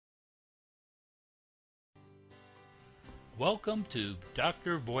Welcome to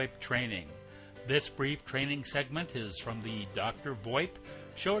DrVoIP Training. This brief training segment is from the DrVoIP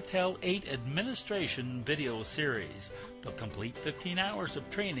ShoreTel 8 Administration video series. The complete 15 hours of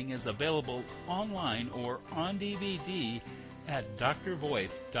training is available online or on DVD at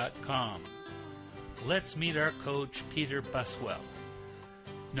drvoip.com. Let's meet our coach, Peter Buswell.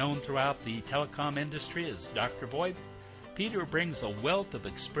 Known throughout the telecom industry as DrVoIP, Peter brings a wealth of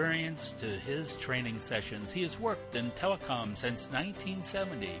experience to his training sessions. He has worked in telecom since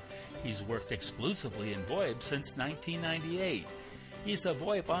 1970. He's worked exclusively in VoIP since 1998. He's a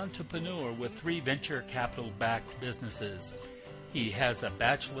VoIP entrepreneur with 3 venture capital-backed businesses. He has a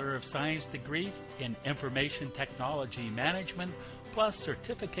Bachelor of Science degree in Information Technology Management, plus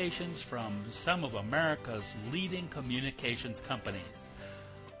certifications from some of America's leading communications companies.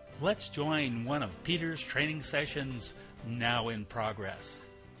 Let's join one of Peter's training sessions now in progress.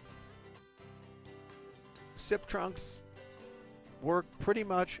 SIP trunks work pretty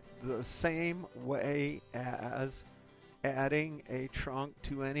much the same way as adding a trunk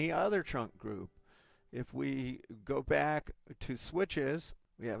to any other trunk group. If we go back to switches,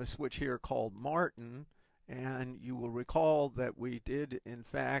 we have a switch here called Martin, and you will recall that we did in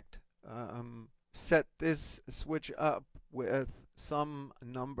fact set this switch up with some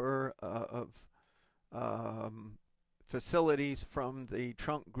number of facilities from the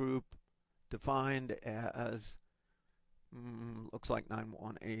trunk group defined as looks like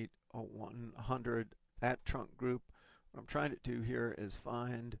 918.01.100, that trunk group. What I'm trying to do here is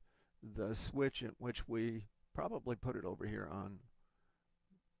find the switch in which we probably put it over here on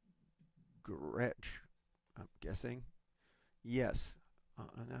Gretsch, I'm guessing. Yes.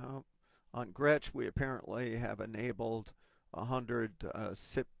 Now on Gretsch we apparently have enabled 100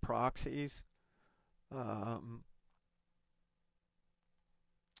 SIP proxies.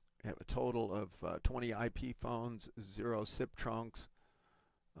 We have a total of 20 IP phones, 0 SIP trunks.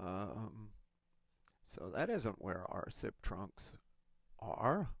 So that isn't where our SIP trunks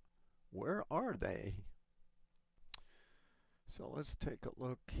are. Where are they? So let's take a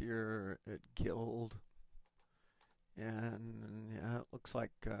look here at Guild. And yeah, it looks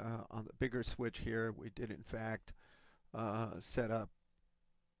like on the bigger switch here, we did in fact set up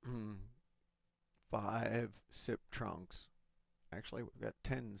 5 SIP trunks. Actually, we've got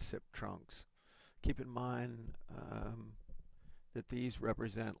 10 SIP trunks. Keep in mind that these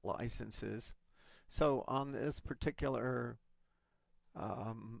represent licenses. So on this particular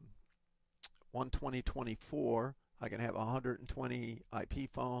 120.24, I can have 120 IP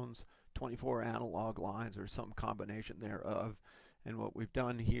phones, 24 analog lines, or some combination thereof. And what we've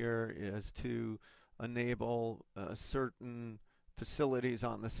done here is to enable certain facilities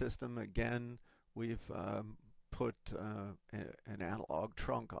on the system. Again, we've put an analog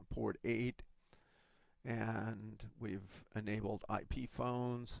trunk on port 8, and we've enabled IP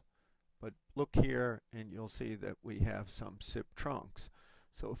phones. But look here and you'll see that we have some SIP trunks.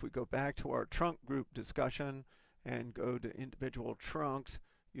 So if we go back to our trunk group discussion and go to individual trunks,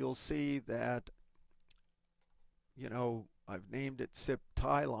 you'll see that, you know, I've named it SIP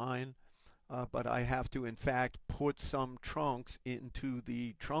tie line, but I have to in fact put some trunks into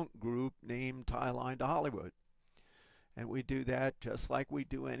the trunk group named tie line to Hollywood. And we do that just like we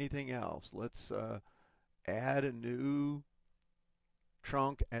do anything else. Let's add a new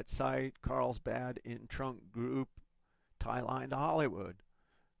trunk at site Carlsbad in trunk group tie line to Hollywood.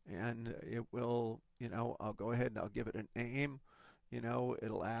 And it will, you know, I'll go ahead and I'll give it a name. You know,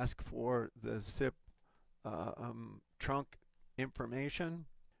 it'll ask for the SIP trunk information,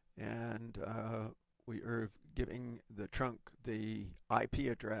 and we are giving the trunk the IP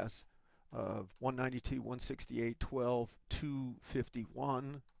address of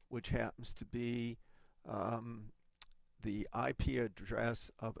 192.168.12.251, which happens to be the IP address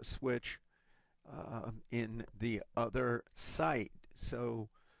of a switch in the other site. So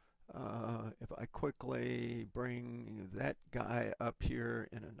if I quickly bring that guy up here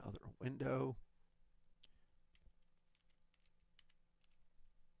in another window,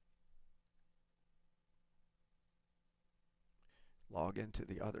 log into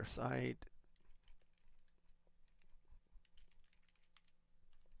the other site.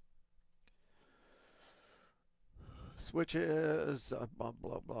 Switches, blah,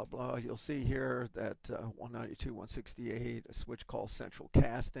 blah, blah, blah. You'll see here that 192.168, a switch called Central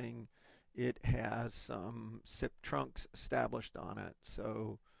Casting. It has some SIP trunks established on it.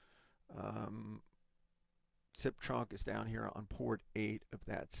 So SIP trunk is down here on port 8 of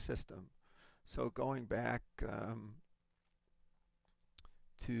that system. So going back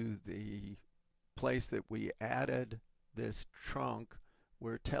to the place that we added this trunk,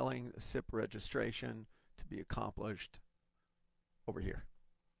 we're telling the SIP registration to be accomplished over here.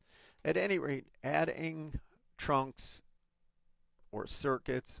 At any rate, adding trunks or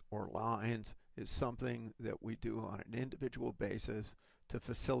circuits or lines is something that we do on an individual basis to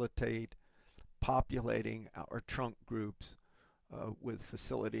facilitate populating our trunk groups with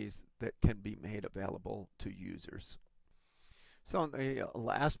facilities that can be made available to users. So in the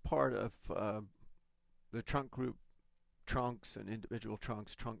last part of the trunk group trunks and individual trunk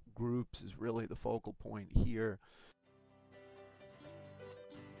groups is really the focal point here.